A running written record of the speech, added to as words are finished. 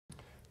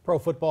Pro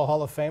Football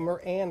Hall of Famer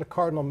and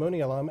Cardinal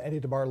Mooney alum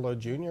Eddie DeBartolo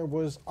Jr.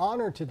 was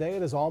honored today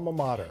at his alma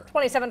mater.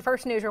 27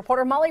 First News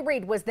reporter Molly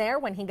Reed was there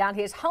when he got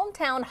his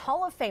hometown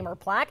Hall of Famer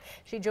plaque.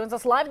 She joins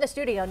us live in the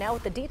studio now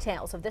with the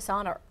details of this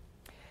honor.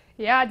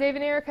 Yeah, Dave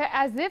and Erica,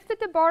 as if the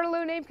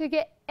DeBartolo name could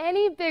get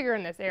any bigger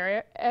in this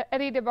area,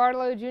 Eddie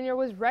DeBartolo Jr.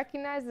 was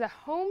recognized as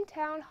a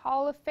hometown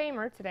Hall of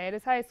Famer today at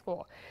his high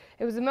school.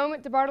 It was a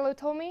moment DeBartolo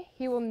told me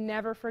he will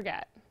never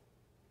forget.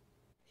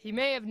 He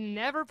may have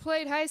never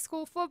played high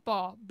school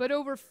football, but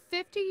over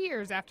 50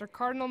 years after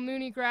Cardinal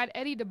Mooney grad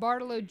Eddie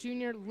DeBartolo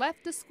Jr.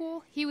 left the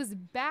school, he was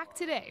back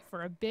today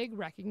for a big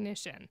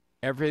recognition.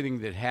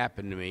 Everything that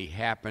happened to me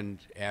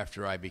happened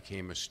after I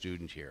became a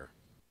student here.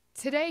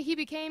 Today he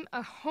became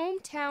a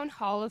hometown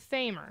Hall of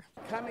Famer.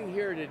 Coming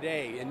here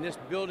today, and this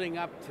building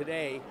up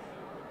today,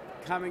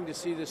 coming to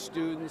see the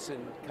students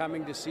and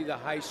coming to see the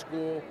high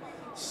school,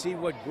 see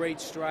what great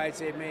strides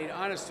they've made,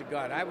 honest to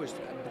God, I was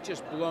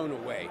just blown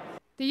away.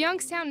 The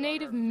Youngstown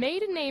native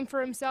made a name for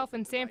himself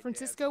in San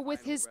Francisco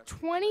with his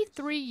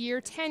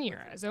 23-year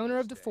tenure as owner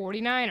of the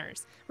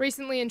 49ers.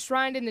 Recently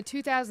enshrined in the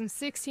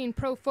 2016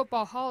 Pro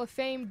Football Hall of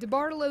Fame,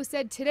 DeBartolo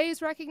said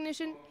today's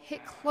recognition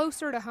hit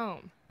closer to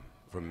home.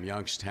 From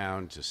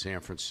Youngstown to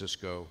San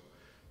Francisco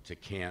to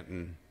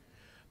Canton,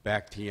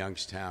 back to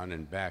Youngstown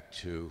and back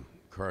to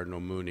Cardinal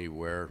Mooney,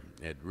 where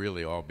it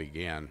really all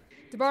began.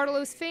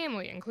 DeBartolo's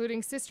family,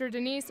 including sister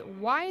Denise,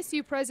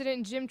 YSU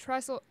President Jim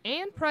Tressel,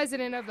 and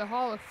President of the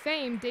Hall of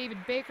Fame David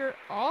Baker,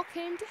 all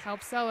came to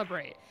help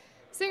celebrate.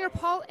 Singer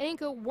Paul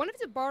Anka, one of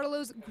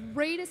DeBartolo's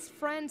greatest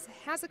friends,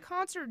 has a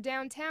concert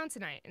downtown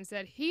tonight and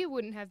said he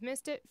wouldn't have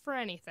missed it for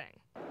anything.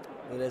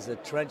 And as a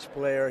trench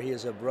player, he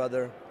is a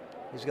brother.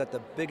 He's got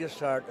the biggest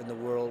heart in the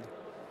world,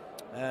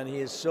 and he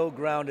is so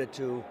grounded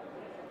to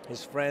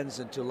his friends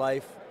and to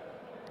life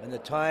and the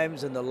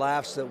times and the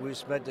laughs that we've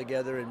spent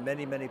together in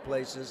many, many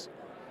places.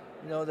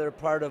 You know, they're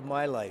part of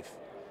my life.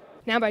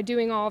 Now, by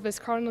doing all of this,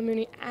 Cardinal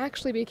Mooney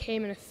actually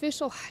became an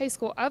official high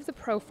school of the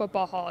Pro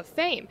Football Hall of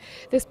Fame.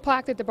 This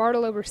plaque that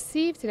DeBartolo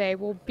received today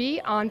will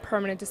be on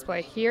permanent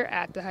display here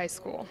at the high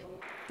school.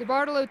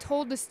 DeBartolo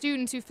told the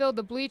students who filled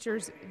the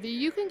bleachers that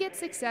you can get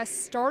success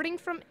starting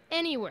from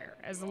anywhere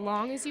as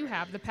long as you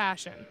have the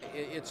passion.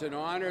 It's an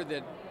honor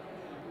that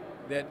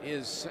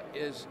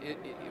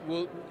it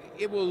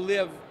will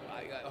live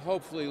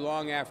hopefully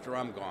long after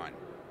I'm gone.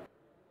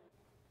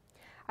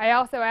 I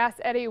also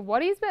asked Eddie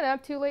what he's been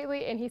up to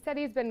lately, and he said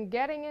he's been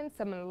getting in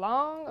some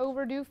long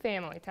overdue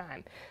family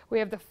time. We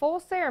have the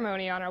full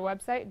ceremony on our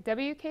website,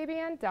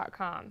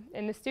 WKBN.com.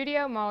 In the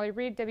studio, Molly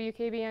Reed,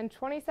 WKBN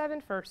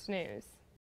 27 First News.